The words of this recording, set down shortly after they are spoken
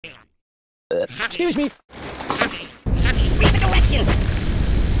Excuse me. Read the directions!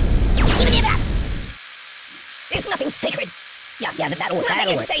 Even if that! There's nothing sacred! Yeah, that'll work.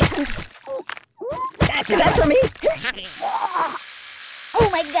 Safe. That's Is that for me? Oh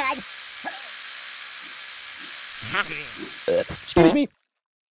my god! Excuse me.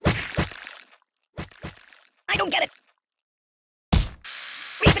 I don't get it!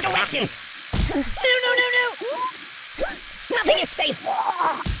 Read the directions! No! Nothing is safe!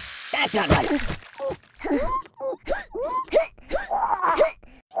 That's not right!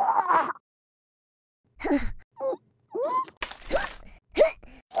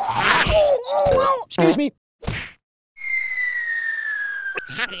 Excuse me.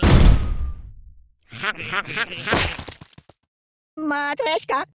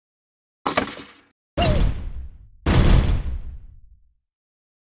 Matryoshka!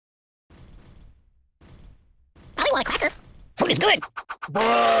 I want a cracker. Food is good.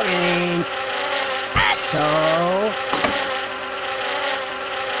 Boring. So...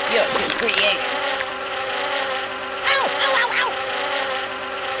 You're creative. Ow!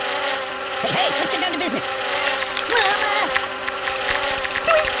 Hey, let's get down to business. Mama!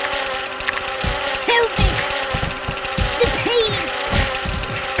 Help me! The pain!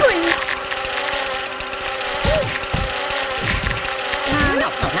 Please! No,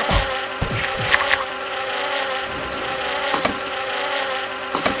 not that.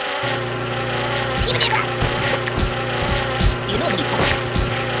 Even if that! You know that he...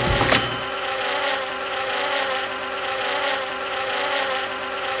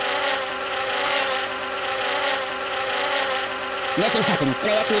 Nothing happens, and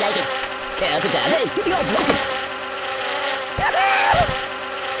I actually like it. That's a dance. Hey, you're all broken.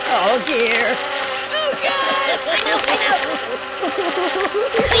 Oh dear. Oh God! I know.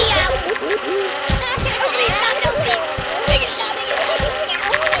 Oh please, stop it! Oh please! Make it stop!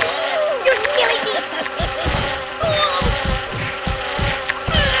 You're killing me!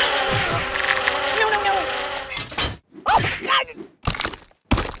 No! Oh God!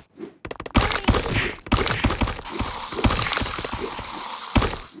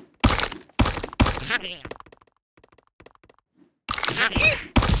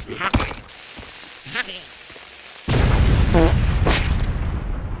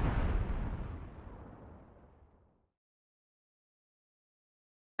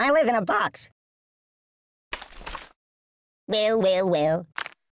 I live in a box. Well.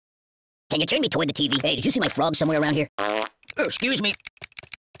 Can you turn me toward the TV? Hey, did you see my frog somewhere around here? Oh, excuse me.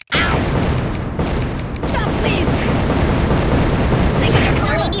 Ow! Stop, please! Think of your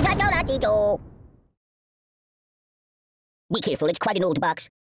karma! Be careful, it's quite an old box.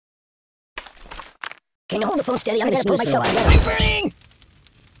 Can you hold the phone steady? I'm gonna pull myself together. I'm burning!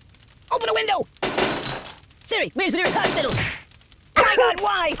 Open a window! Siri, where's the nearest hospital? Oh my God,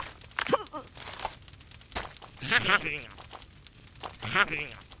 why?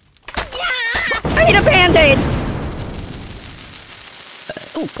 I need a Band-Aid!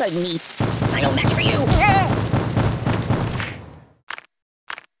 Oh, pardon me. I don't match for you.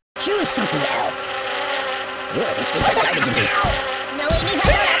 Choose something else. Ugh, this stinks like garbage in here. No, pay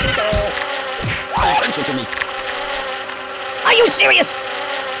attention to me. Are you serious?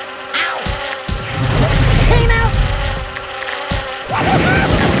 Ow! Came out!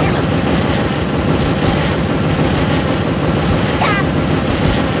 Stop!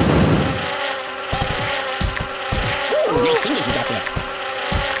 Ooh, nice fingers you got there.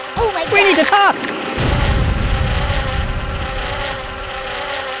 Oh my God! We need to talk!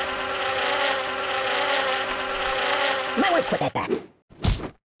 Might want to put that back.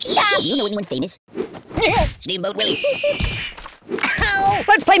 Stop! You know anyone famous? Steamboat Willie. Ow!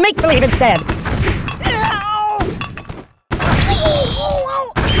 Let's play make-believe instead! Ow!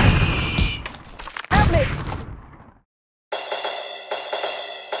 Help me!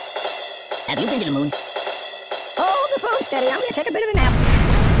 Have you been to the moon? Hold the phone steady, I'm gonna take a bit of a nap.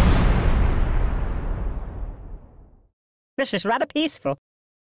 This is rather peaceful.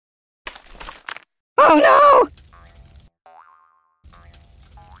 Oh no!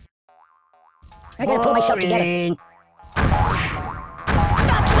 I gotta pull myself together. Boring.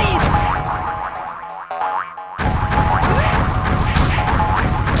 Stop, please!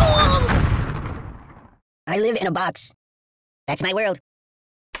 I live in a box. That's my world.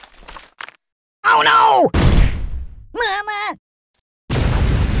 Oh no! Mama!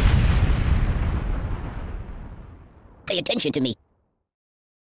 Pay attention to me.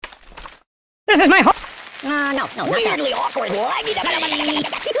 This is my home! No, not that. Weirdly awkward. Ow!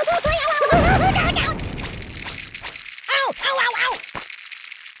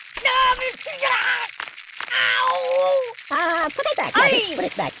 No! Ow! Put it back. Yeah, put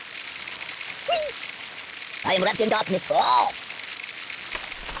it back. I am wrapped in darkness. Oh!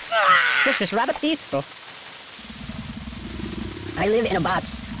 Precious rabbit peaceful. I live in a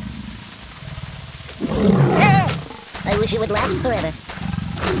box. I wish it would last forever.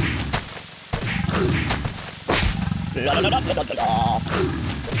 La, la, la, la, la, la, la.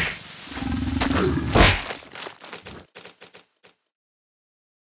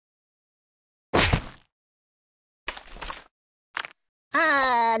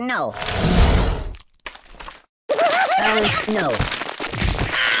 No. No.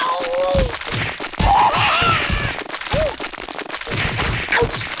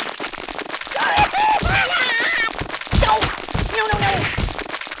 Ouch! No! No, no, no!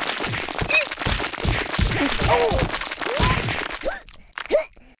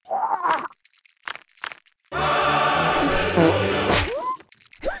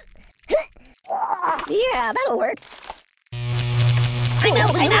 Yeah, that'll work. I know!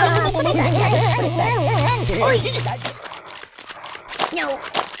 Oi! No!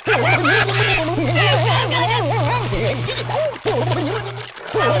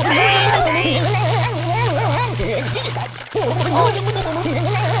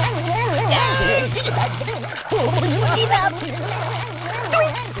 He's up!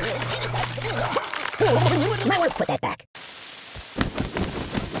 Might want to put that back.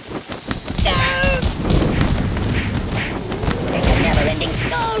 There's a never-ending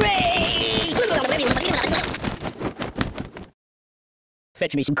story!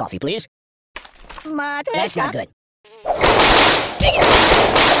 Fetch me some coffee, please. That's not good.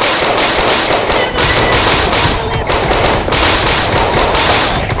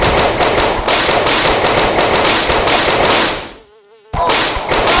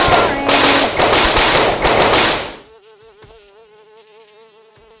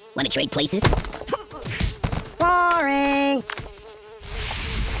 Want to trade places? Boring.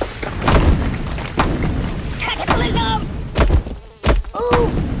 Cataclysm!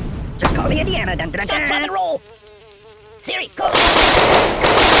 Ooh! Just call me Indiana. Dun, dun, dun, Stop, dun. drop, and roll! Siri, go!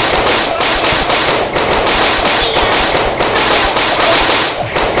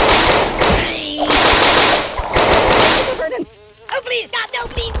 Oh, please, stop! No,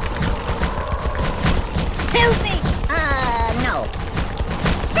 please! Help me! No.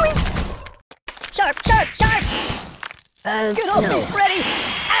 Sharp, sharp, sharp. Get off no. me, Freddy.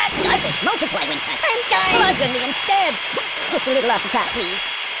 Skyfish multiply when cut. I'm Bludgeon me instead. Just a little off the top, please.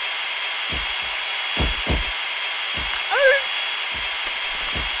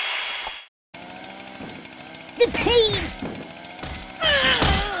 The pain!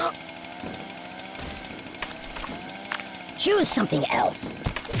 Choose something else.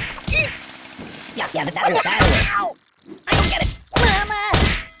 Yeah, but that'll work. Ow! I don't get it. Mama!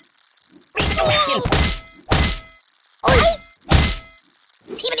 Read the directions. Oi!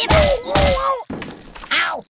 Even if...